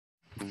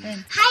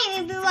Hi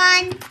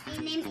everyone, my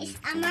name is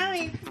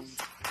Amaris.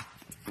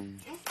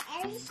 That's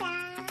Elisa.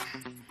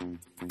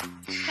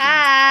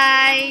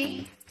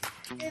 Hi.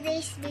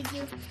 Today's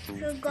video,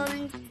 we're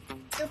going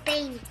to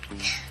paint.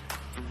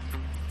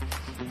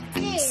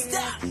 Okay, let's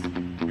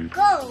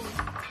go.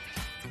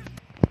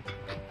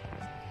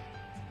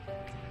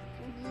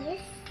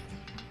 Yes.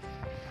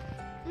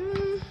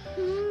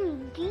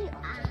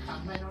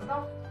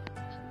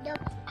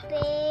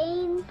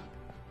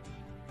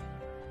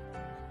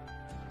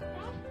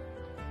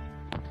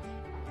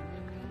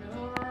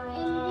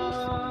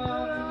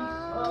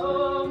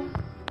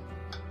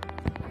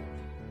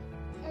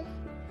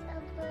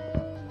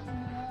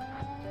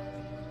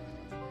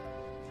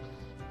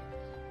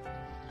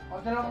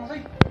 The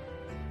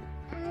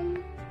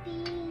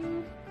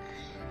paint.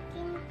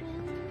 And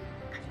pink.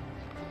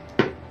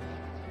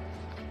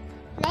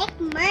 Like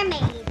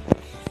mermaid.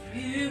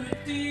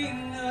 Everything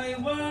I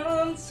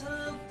want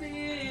to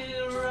be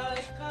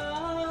right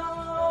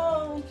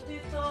now,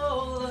 it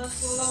all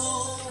is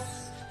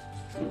lost.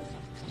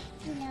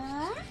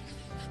 No.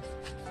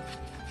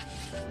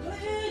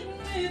 Lead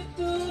me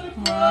to the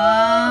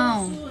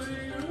Wow. place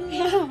where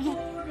you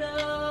poured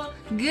out.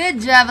 Good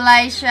job,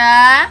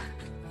 Elisha.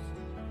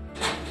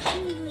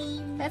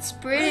 Green. That's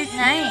pretty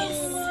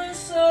nice.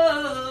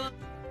 Myself.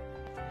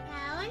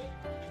 Down.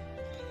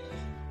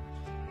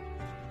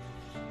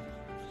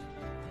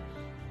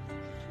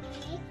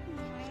 Like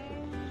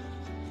mermaid.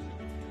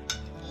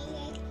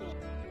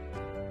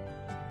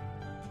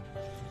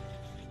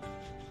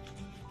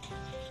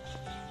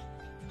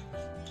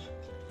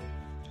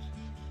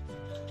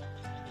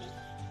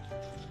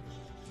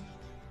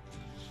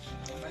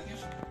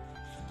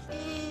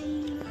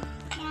 And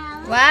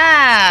down.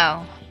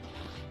 Wow.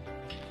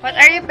 What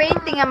are you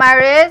painting,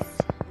 Amaris?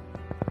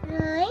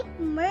 Like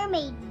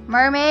mermaid.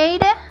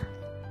 Mermaid?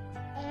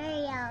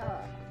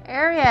 Ariel.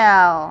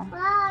 Ariel.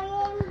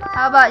 Wow, rainbow.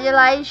 How about you,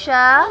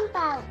 Elisha?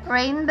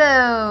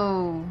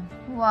 Rainbow. Rainbow.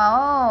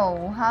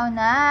 Wow, how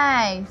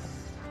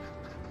nice.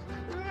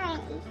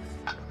 Nice.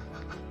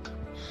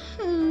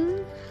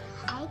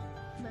 Like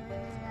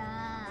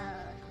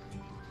brown.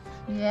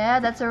 Yeah,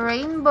 that's a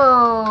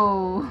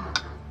rainbow.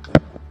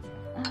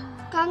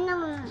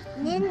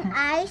 Then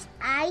eyes.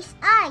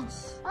 And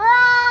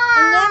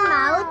then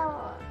mouth.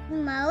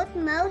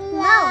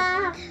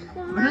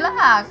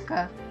 Black.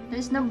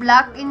 There's no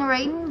black in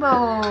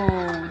rainbow.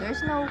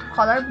 There's no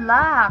color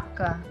black.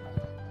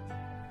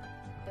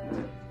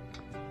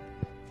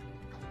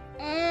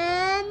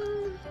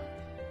 And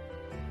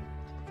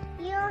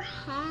your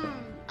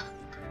hand.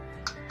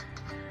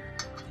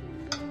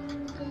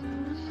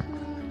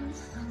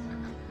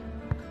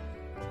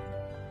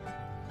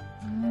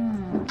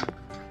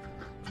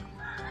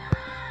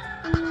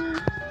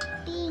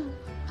 Pink.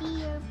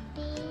 Dear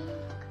pink.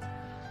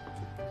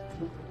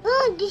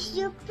 Oh, this is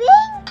your pink.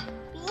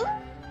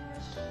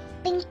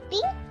 Pink.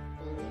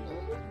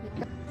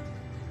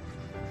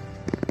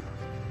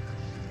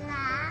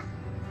 Black.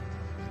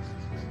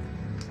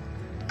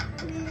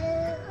 Blue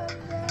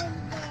over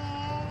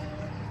there.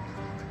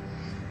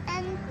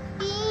 And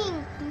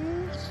pink.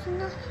 It's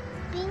not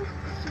pink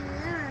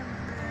here.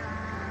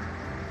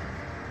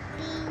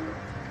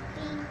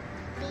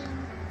 Pink.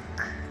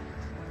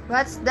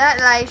 What's that,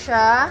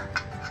 Elisha?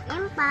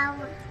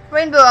 Empower.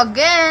 Rainbow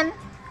again.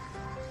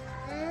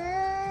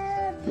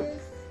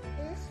 This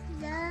is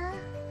the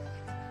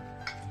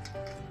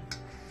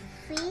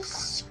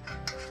fish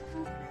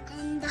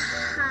in the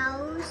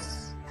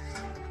house.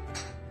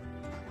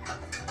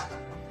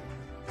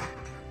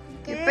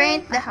 You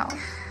paint the house.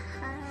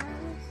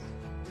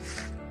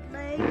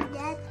 Bird,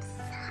 that's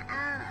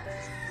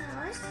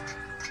house.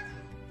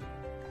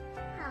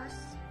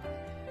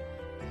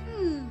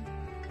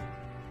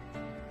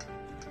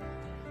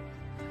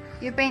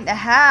 You paint the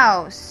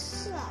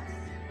house.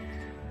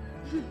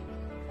 Yes.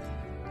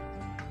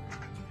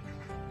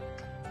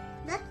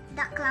 That's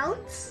the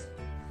clouds.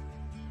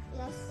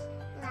 Yes,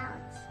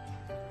 clouds.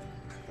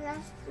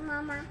 Yes,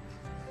 Mama.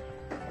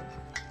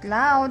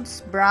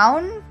 Clouds.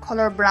 Brown?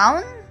 Color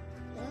brown?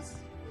 Yes.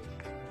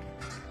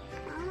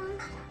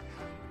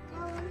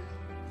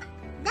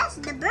 That's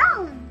the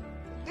brown.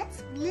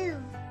 That's blue.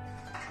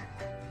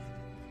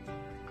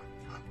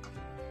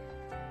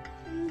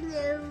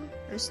 Blue.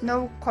 There's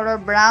no color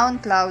brown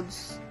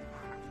clouds.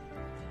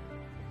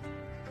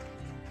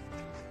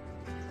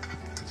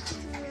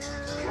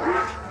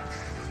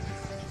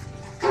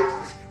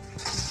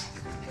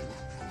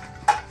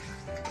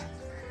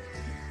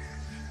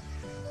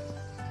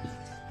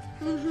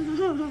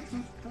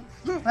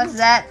 What's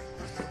that?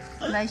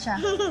 Elisha.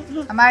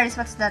 Amaris,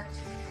 what's that?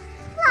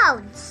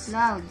 Clouds.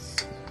 Clouds.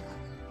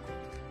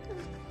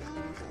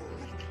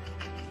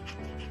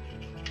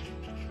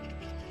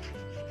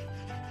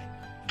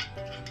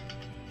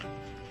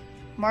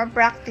 More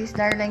practice,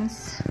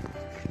 darlings.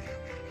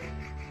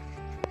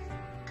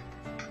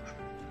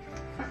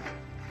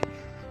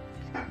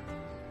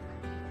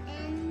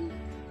 And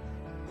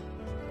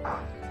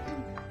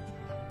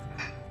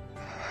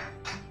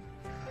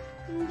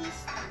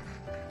this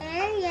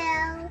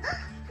Ariel.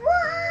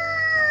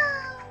 Wow!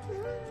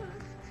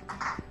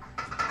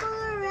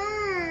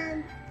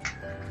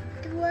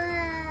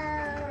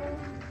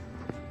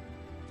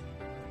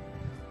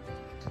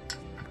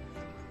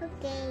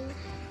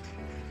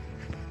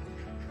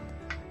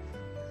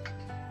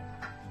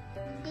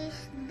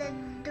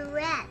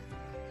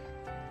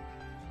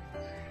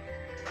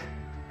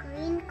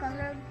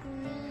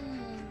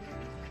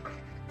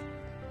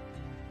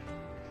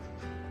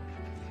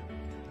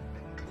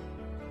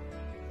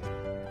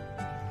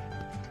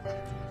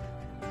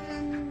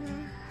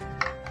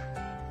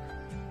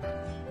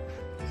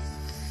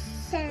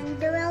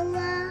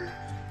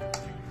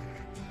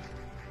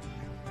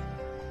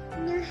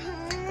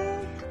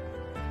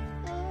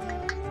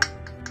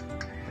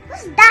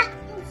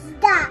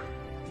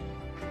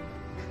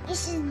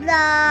 This is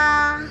the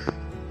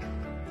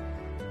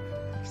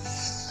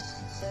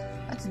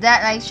What's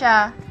that,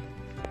 Aisha?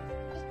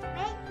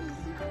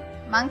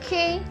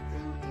 Monkey?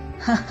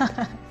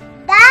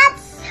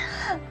 That's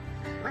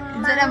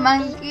Is it a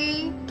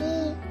monkey?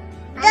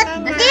 That's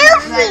Like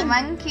dolphin.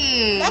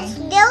 monkey. That's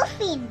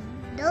dolphin.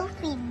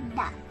 Dolphin.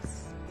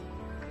 That's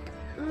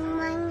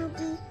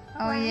monkey.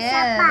 Oh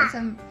yeah,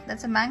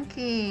 that's a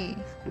monkey.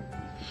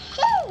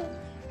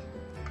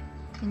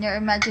 In your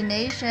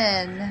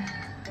imagination.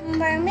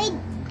 Mermaid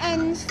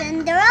and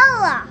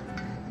Cinderella.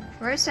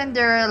 Where's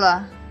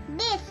Cinderella?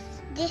 This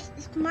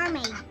is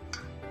mermaid.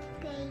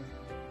 Okay.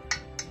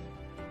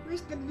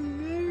 Where's the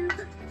blue?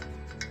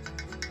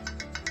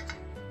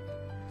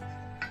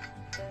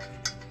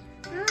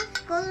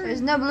 There's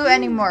no blue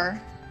anymore.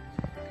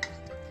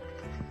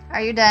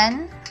 Are you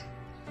done?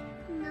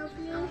 No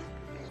blue.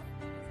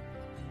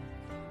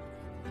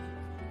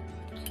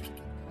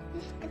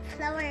 This is the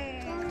flower.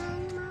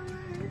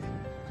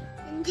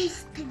 And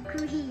this is the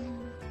green.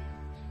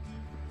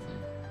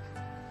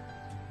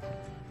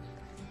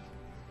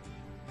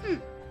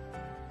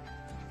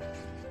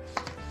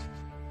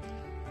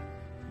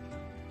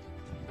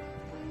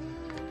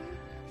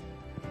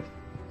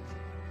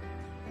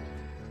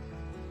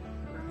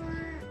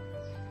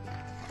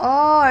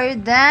 Oh, are you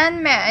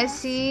done? May I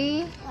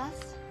see?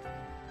 Yes.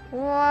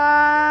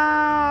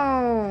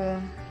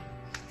 Wow.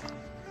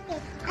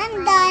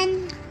 I'm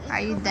done.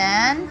 Are you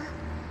done?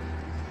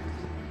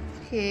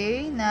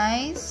 Okay,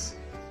 nice.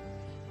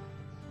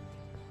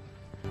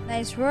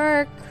 Nice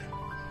work.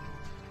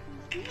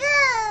 Good.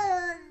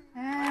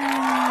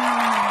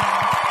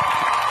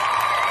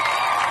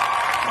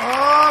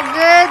 Oh,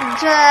 good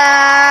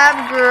job,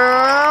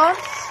 girls.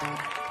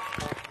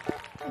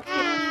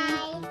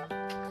 Bye.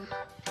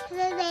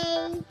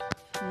 Bye.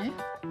 Hmm?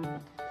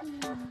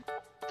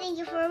 Thank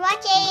you for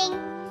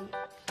watching.